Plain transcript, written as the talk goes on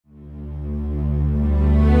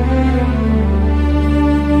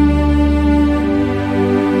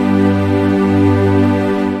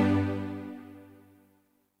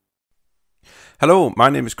Hello, my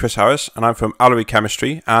name is Chris Harris and I'm from Allery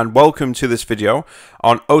Chemistry, and welcome to this video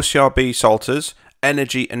on OCR salters,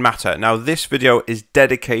 energy and matter. Now this video is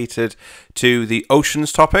dedicated to the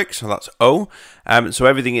oceans topic, so that's O. So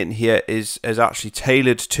everything in here is actually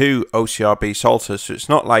tailored to OCR salters, so it's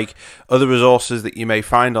not like other resources that you may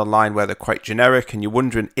find online where they're quite generic and you're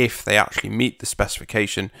wondering if they actually meet the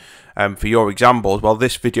specification for your examples. Well,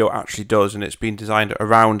 this video actually does, and it's been designed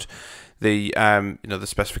around the the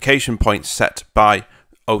specification points set by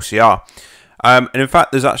OCR. And in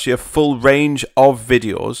fact, there's actually a full range of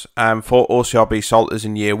videos for OCR salters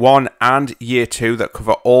in year 1 and year 2 that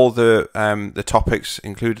cover all the topics,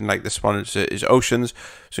 including like this one is oceans,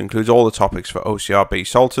 so it includes all the topics for OCR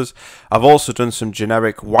salters. I've also done some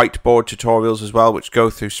generic whiteboard tutorials as well, which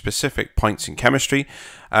go through specific points in chemistry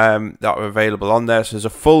that are available on there. So there's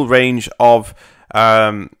a full range of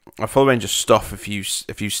stuff if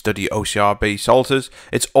you study OCR salters.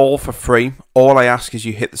 It's all for free. All I ask is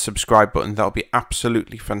you hit the subscribe button. That'll be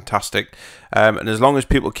absolutely fantastic. And as long as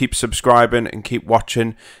people keep subscribing and keep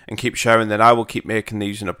watching and keep sharing, then I will keep making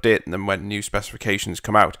these and updating them when new specifications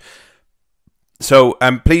come out. So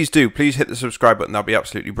please hit the subscribe button. That'll be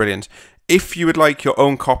absolutely brilliant. If you would like your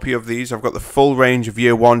own copy of these, I've got the full range of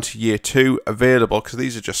year 1 to year 2 available, because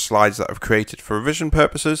these are just slides that I've created for revision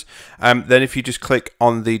purposes. Then if you just click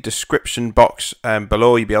on the description box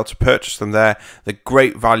below, you'll be able to purchase them there. They're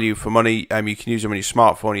great value for money. You can use them on your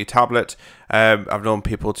smartphone, your tablet. I've known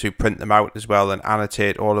people to print them out as well and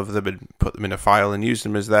annotate all of them and put them in a file and use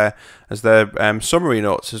them as their summary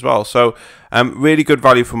notes as well. So really good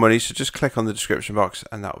value for money. So just click on the description box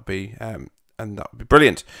and that would be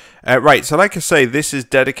brilliant. Right, so like I say, this is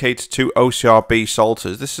dedicated to OCR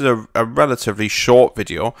salters. This is a relatively short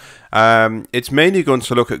video. It's mainly going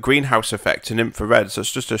to look at greenhouse effect and infrared, so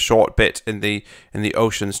it's just a short bit in the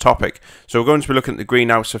oceans topic. So we're going to be looking at the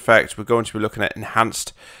greenhouse effect. We're going to be looking at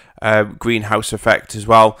enhanced greenhouse effect as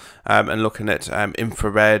well, and looking at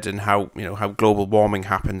infrared and how global warming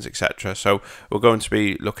happens, etc. So we're going to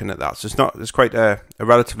be looking at that. So it's quite a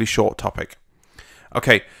relatively short topic.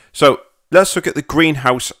 Okay, so let's look at the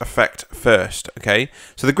greenhouse effect first, okay?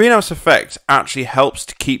 So the greenhouse effect actually helps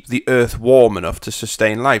to keep the Earth warm enough to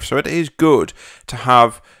sustain life. So it is good to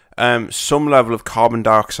have some level of carbon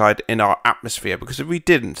dioxide in our atmosphere, because if we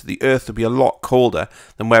didn't, the Earth would be a lot colder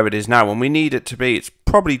than where it is now, and we need it to be. It's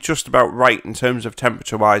probably just about right in terms of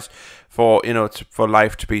temperature-wise for for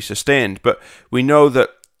life to be sustained. But we know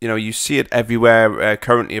that you see it everywhere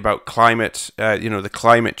currently about climate, the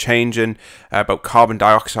climate changing, about carbon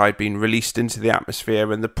dioxide being released into the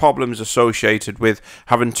atmosphere, and the problems associated with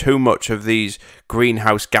having too much of these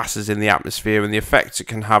greenhouse gases in the atmosphere and the effects it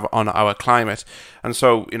can have on our climate. And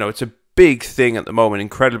so, it's a big thing at the moment,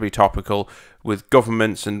 incredibly topical, with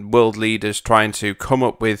governments and world leaders trying to come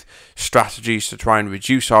up with strategies to try and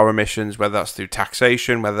reduce our emissions, whether that's through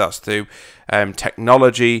taxation, whether that's through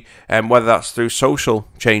technology, and whether that's through social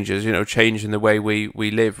changes, changing the way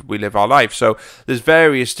we live our life. So there's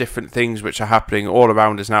various different things which are happening all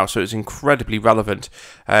around us now, so it's incredibly relevant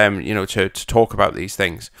to talk about these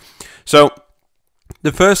things. So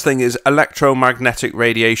the first thing is electromagnetic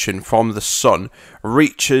radiation from the sun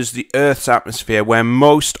reaches the Earth's atmosphere, where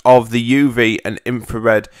most of the UV and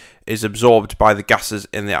infrared is absorbed by the gases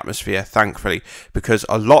in the atmosphere, thankfully, because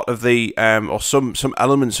a lot of the or some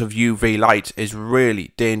elements of UV light is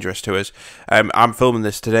really dangerous to us. I'm filming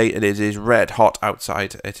this today and it is red hot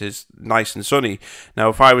outside. It is nice and sunny. Now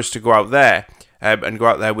if I was to go out there and go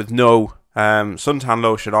out there with no suntan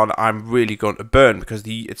lotion on, I'm really going to burn, because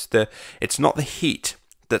it's not the heat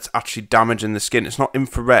that's actually damaging the skin. It's not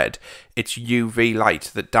infrared, it's UV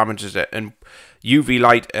light that damages it, and UV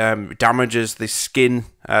light damages the skin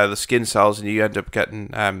cells, and you end up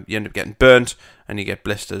getting burnt and you get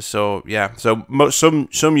blisters. So yeah, so some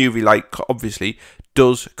UV light obviously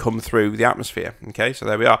does come through the atmosphere. Okay, so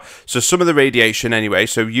there we are. So some of the radiation anyway,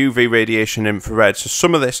 so UV radiation, infrared, so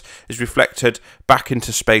some of this is reflected back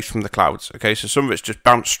into space from the clouds. Okay, so some of it's just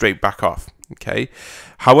bounced straight back off. Okay,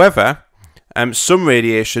 however, some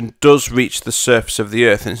radiation does reach the surface of the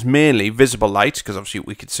Earth, and it's mainly visible light, because obviously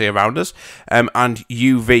we could see around us, and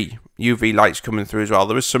UV lights coming through as well.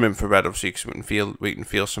 There is some infrared, obviously, because we can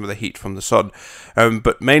feel some of the heat from the sun,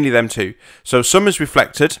 but mainly them two. So some is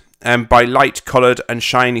reflected by light-coloured and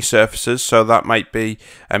shiny surfaces. So that might be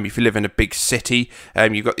if you live in a big city,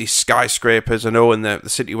 you've got these skyscrapers. I know in the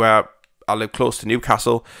city where I live close to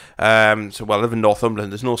Newcastle, I live in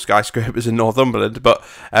Northumberland. There's no skyscrapers in Northumberland, but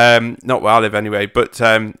not where I live anyway. But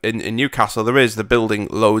in Newcastle, there is. They're building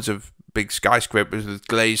loads of big skyscrapers with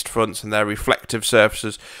glazed fronts, and they're reflective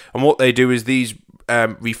surfaces. And what they do is these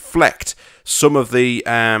reflect some of the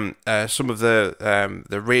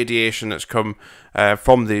radiation that's come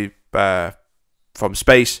from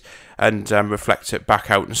space, and reflects it back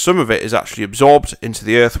out, and some of it is actually absorbed into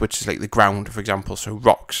the earth, which is like the ground, for example, so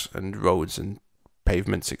rocks and roads and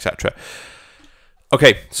pavements, etc.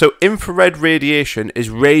 Okay, so infrared radiation is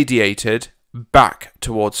radiated back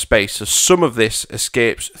towards space. So some of this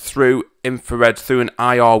escapes through infrared, through an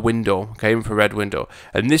IR window, okay, infrared window.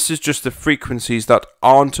 And this is just the frequencies that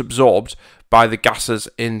aren't absorbed by the gases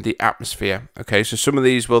in the atmosphere. Okay, so some of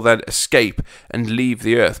these will then escape and leave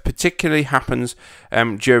the Earth. Particularly happens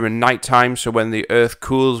during night time, so when the Earth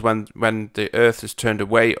cools, when the Earth is turned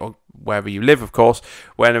away, or wherever you live, of course,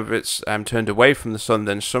 whenever it's turned away from the sun,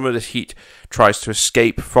 then some of this heat tries to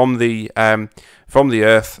escape from the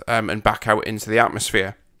Earth and back out into the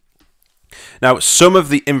atmosphere. Now, some of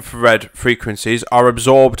the infrared frequencies are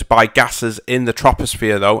absorbed by gases in the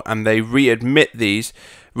troposphere, though, and they re-emit these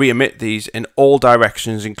in all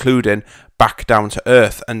directions, including back down to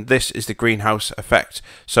Earth, and this is the greenhouse effect.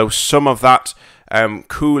 So some of that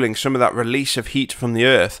cooling, some of that release of heat from the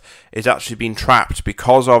Earth is actually being trapped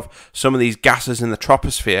because of some of these gases in the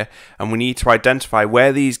troposphere, and we need to identify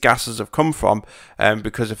where these gases have come from,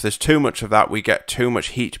 because if there's too much of that, we get too much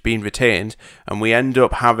heat being retained, and we end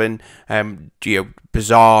up having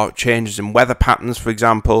bizarre changes in weather patterns. For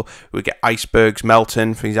example, we get icebergs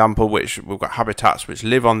melting, for example, which we've got habitats which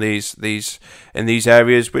live on these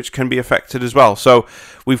areas, which can be affected as well. So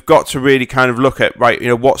we've got to really kind of look at, right,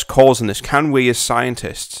 what's causing this? Can we as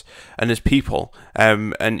scientists and as people,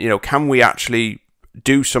 can we actually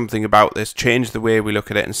do something about this, change the way we look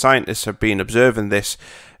at it? And scientists have been observing this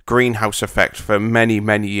greenhouse effect for many,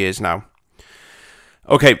 many years now.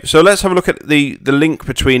 Okay, so let's have a look at the link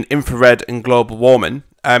between infrared and global warming.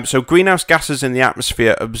 So greenhouse gases in the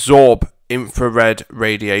atmosphere absorb infrared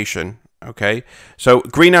radiation. Okay, so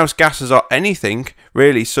greenhouse gases are anything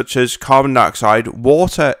really, such as carbon dioxide.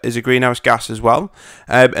 Water is a greenhouse gas as well,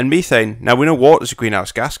 and methane. Now we know water is a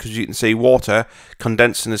greenhouse gas because you can see water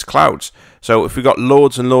condensing as clouds. So if we've got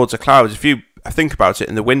loads and loads of clouds, if you think about it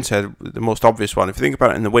in the winter, the most obvious one, if you think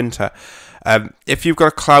about it in the winter, if you've got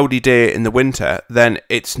a cloudy day in the winter, then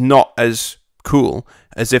it's not as cool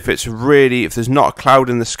as if there's not a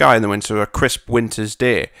cloud in the sky in the winter, a crisp winter's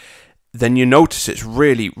day. Then you notice it's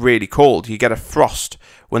really, really cold. You get a frost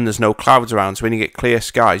when there's no clouds around. So when you get clear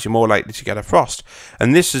skies, you're more likely to get a frost.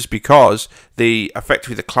 And this is because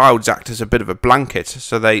effectively the clouds act as a bit of a blanket.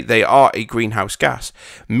 So they are a greenhouse gas.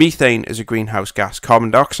 Methane is a greenhouse gas.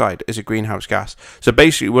 Carbon dioxide is a greenhouse gas. So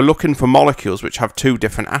basically we're looking for molecules which have two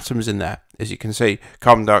different atoms in there, as you can see,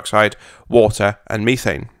 carbon dioxide, water, and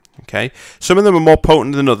methane. Okay, some of them are more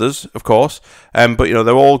potent than others, of course, but they're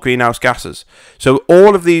all greenhouse gases. So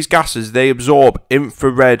all of these gases, they absorb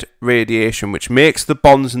infrared radiation, which makes the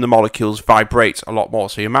bonds in the molecules vibrate a lot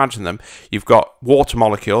more. So you imagine them, you've got water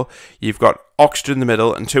molecule, you've got oxygen in the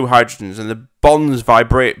middle and two hydrogens, and the bonds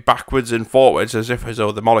vibrate backwards and forwards as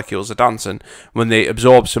though the molecules are dancing when they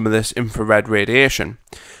absorb some of this infrared radiation.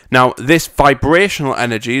 Now, this vibrational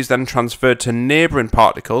energy is then transferred to neighbouring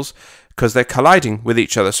particles, because they're colliding with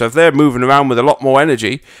each other. So if they're moving around with a lot more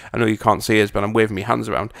energy, I know you can't see us, but I'm waving my hands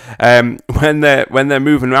around. When they're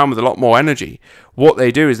moving around with a lot more energy, what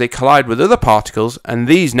they do is they collide with other particles, and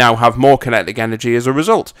these now have more kinetic energy as a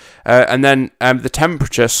result. And then the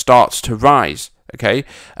temperature starts to rise. Okay.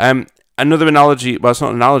 Another analogy, well, it's not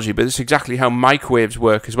an analogy, but it's exactly how microwaves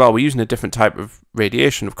work as well. We're using a different type of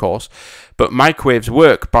radiation, of course, but microwaves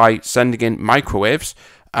work by sending in microwaves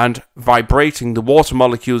and vibrating. The water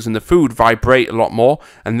molecules in the food vibrate a lot more,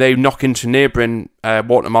 and they knock into neighbouring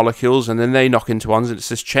water molecules, and then they knock into ones, and it's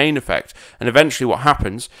this chain effect. And eventually what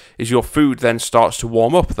happens is your food then starts to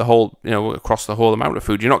warm up the whole, across the whole amount of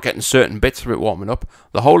food. You're not getting certain bits of it warming up,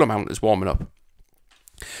 the whole amount is warming up.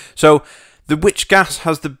 So which gas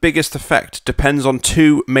has the biggest effect depends on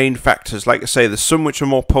two main factors. Like I say, there's some which are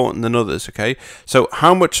more potent than others, okay? So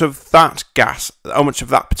how much of that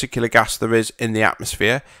particular gas there is in the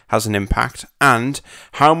atmosphere has an impact, and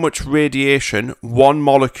how much radiation one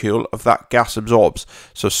molecule of that gas absorbs.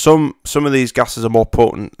 So some of these gases are more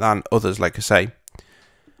potent than others, like I say.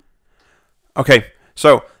 Okay,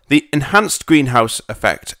 so the enhanced greenhouse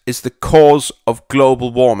effect is the cause of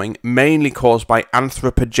global warming, mainly caused by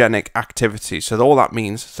anthropogenic activities. So all that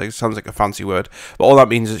means, so it sounds like a fancy word, but all that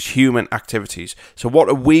means is human activities. So what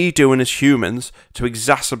are we doing as humans to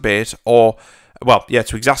exacerbate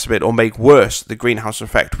or make worse the greenhouse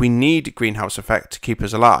effect? We need greenhouse effect to keep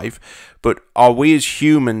us alive, but are we as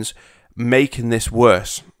humans making this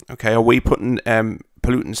worse? Okay, are we putting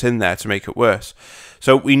pollutants in there to make it worse.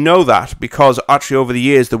 So we know that because actually over the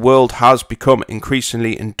years the world has become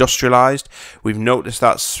increasingly industrialized. We've noticed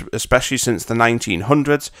that especially since the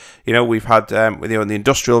 1900s. We've had the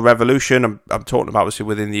Industrial Revolution. I'm talking about obviously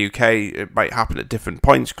within the UK. It might happen at different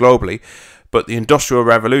points globally, but the Industrial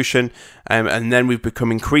Revolution, and then we've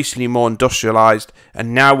become increasingly more industrialized,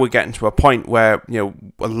 and now we're getting to a point where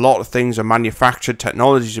a lot of things are manufactured,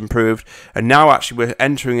 technology's improved, and now actually we're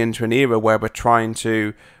entering into an era where we're trying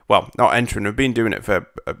to, well, not entering, we've been doing it for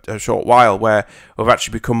a short while, where we've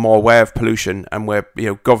actually become more aware of pollution, and where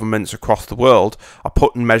governments across the world are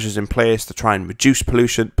putting measures in place to try and reduce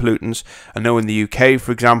pollutants. I know in the UK,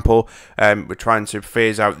 for example, we're trying to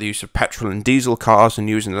phase out the use of petrol and diesel cars and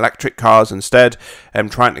using electric cars instead,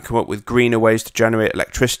 trying to come up with greener ways to generate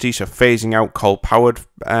electricity, so phasing out coal-powered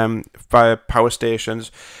power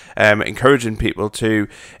stations, encouraging people to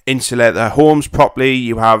insulate their homes properly.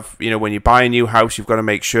 You have, when you buy a new house, you've got to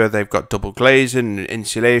make sure they've got double glazing and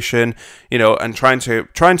insulation, and trying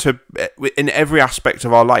to in every aspect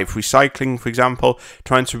of our life, recycling, for example,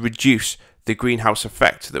 trying to reduce the greenhouse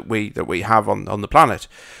effect that we have on the planet.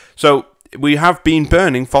 So we have been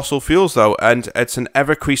burning fossil fuels though, and it's an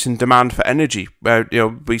ever-increasing demand for energy.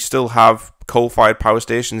 We still have coal-fired power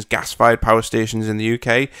stations, gas-fired power stations in the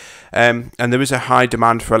UK, and there is a high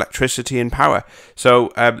demand for electricity and power.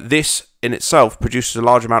 So this in itself produces a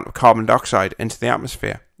large amount of carbon dioxide into the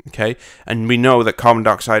atmosphere. Okay, and we know that carbon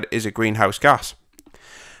dioxide is a greenhouse gas.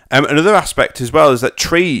 Another aspect as well is that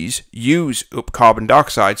trees use up carbon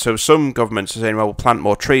dioxide. So some governments are saying, well, we'll plant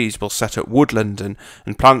more trees, we'll set up woodland and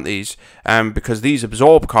plant these because these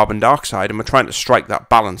absorb carbon dioxide, and we're trying to strike that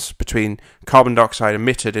balance between carbon dioxide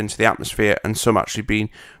emitted into the atmosphere and some actually being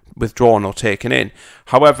withdrawn or taken in.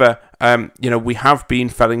 However, we have been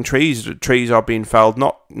felling trees. Trees are being felled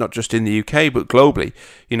not just in the UK but globally,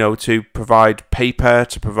 to provide paper,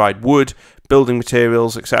 to provide wood, building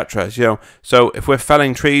materials, etc. So if we're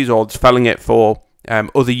felling trees or felling it for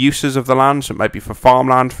other uses of the land, so it might be for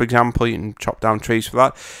farmland, for example, you can chop down trees for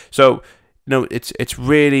that. So it's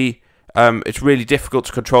really difficult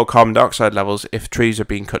to control carbon dioxide levels if trees are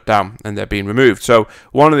being cut down and they're being removed. So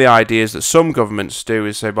one of the ideas that some governments do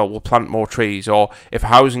is say, well, we'll plant more trees, or if a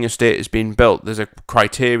housing estate is being built, there's a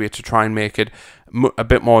criteria to try and make it a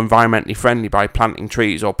bit more environmentally friendly by planting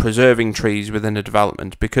trees or preserving trees within a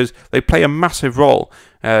development, because they play a massive role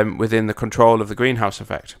within the control of the greenhouse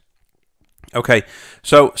effect. Okay,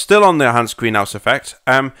 so still on the enhanced greenhouse effect,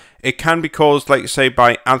 it can be caused, like you say,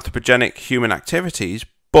 by anthropogenic human activities,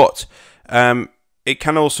 but it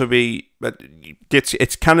can also be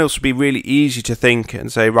really easy to think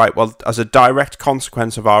and say, right, well, as a direct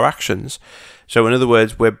consequence of our actions, so in other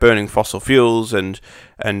words, we're burning fossil fuels and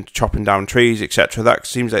chopping down trees, etc. That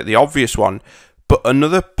seems like the obvious one, but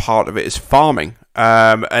another part of it is farming.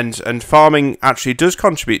 And farming actually does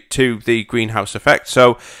contribute to the greenhouse effect.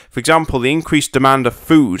 So, for example, the increased demand of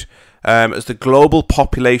food, as the global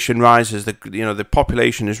population rises, the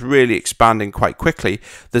population is really expanding quite quickly.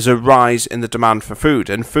 There's a rise in the demand for food,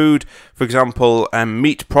 and food, for example,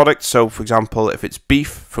 meat products. So, for example, if it's beef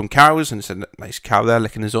from cows, and it's a nice cow there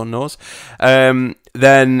licking his own nose, then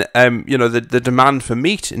the demand for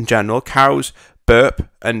meat in general, cows burp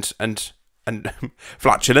and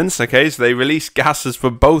flatulence, okay, so they release gases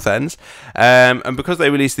from both ends, and because they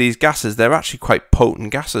release these gases, they're actually quite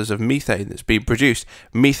potent gases of methane that's being produced.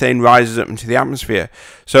 Methane rises up into the atmosphere.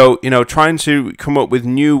 So, trying to come up with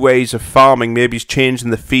new ways of farming, maybe it's changing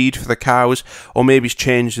the feed for the cows, or maybe it's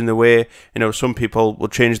changing the way, some people will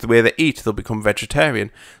change the way they eat, they'll become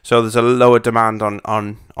vegetarian. So there's a lower demand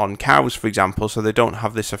on cows, for example, so they don't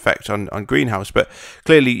have this effect on greenhouse. But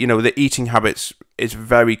clearly, the eating habits is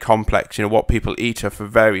very complex. What people eat are for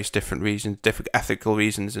various different reasons, different ethical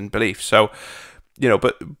reasons and beliefs. So,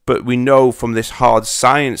 but we know from this the hard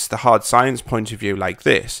science point of view like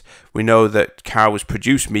this, we know that cows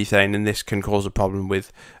produce methane, and this can cause a problem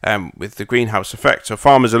with the greenhouse effect. So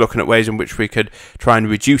farmers are looking at ways in which we could try and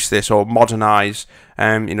reduce this or modernize,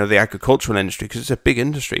 the agricultural industry, because it's a big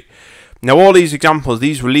industry. Now, all these examples,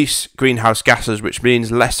 these release greenhouse gases, which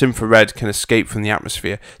means less infrared can escape from the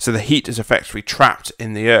atmosphere. So the heat is effectively trapped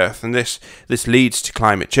in the earth, and this leads to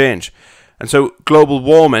climate change. And so global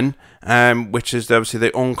warming, which is obviously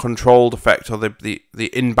the uncontrolled effect, or the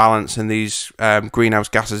imbalance in these greenhouse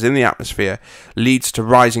gases in the atmosphere, leads to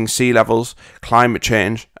rising sea levels, climate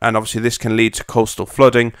change, and obviously this can lead to coastal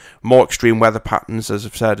flooding, more extreme weather patterns, as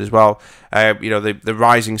I've said as well. The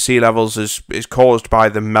rising sea levels is caused by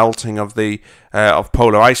the melting of of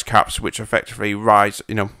polar ice caps, which effectively rise.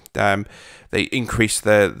 They increase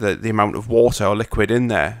the amount of water or liquid in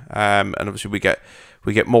there, and obviously we get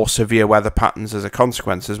we get more severe weather patterns as a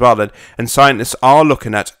consequence as well. And scientists are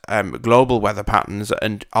looking at global weather patterns,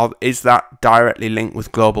 and is that directly linked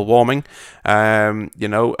with global warming? You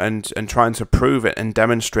know, and trying to prove it and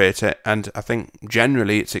demonstrate it. And I think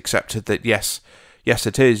generally it's accepted that yes,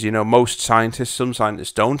 it is. You know, most scientists, some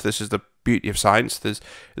scientists don't. This is the beauty of science.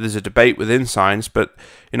 There's a debate within science, but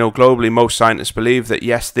you know, globally, most scientists believe that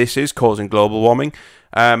yes, this is causing global warming,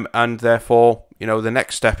 and therefore, you know, the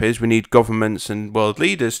next step is we need governments and world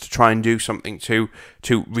leaders to try and do something to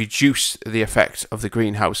reduce the effect of the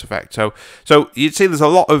greenhouse effect. So you'd see there's a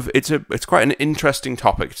lot of it's quite an interesting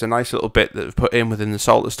topic. It's a nice little bit that we've put in within the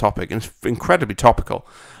salters topic, and it's incredibly topical.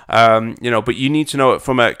 You know, but you need to know it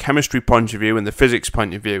from a chemistry point of view and the physics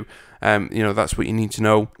point of view. You know, that's what you need to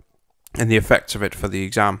know, and the effects of it for the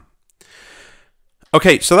exam.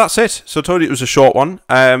 Okay, so that's it. So I told you it was a short one.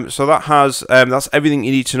 So that has that's everything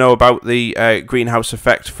you need to know about the greenhouse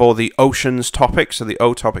effect for the oceans topic. So the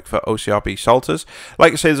O topic for OCRB salters.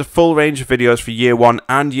 Like I say, there's a full range of videos for year 1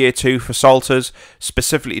 and year 2 for salters,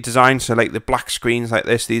 specifically designed. So like the black screens like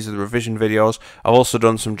this, these are the revision videos. I've also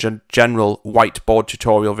done some general whiteboard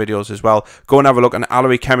tutorial videos as well. Go and have a look on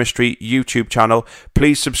Allery Chemistry YouTube channel.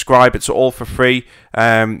 Please subscribe. It's all for free.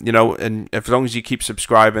 You know, and as long as you keep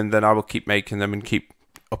subscribing, then I will keep making them and keep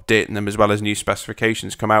updating them as well as new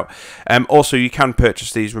specifications come out. Also, you can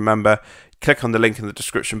purchase these. Remember, click on the link in the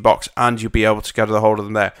description box and you'll be able to get a hold of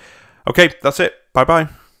them there. Okay, that's it. Bye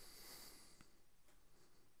bye.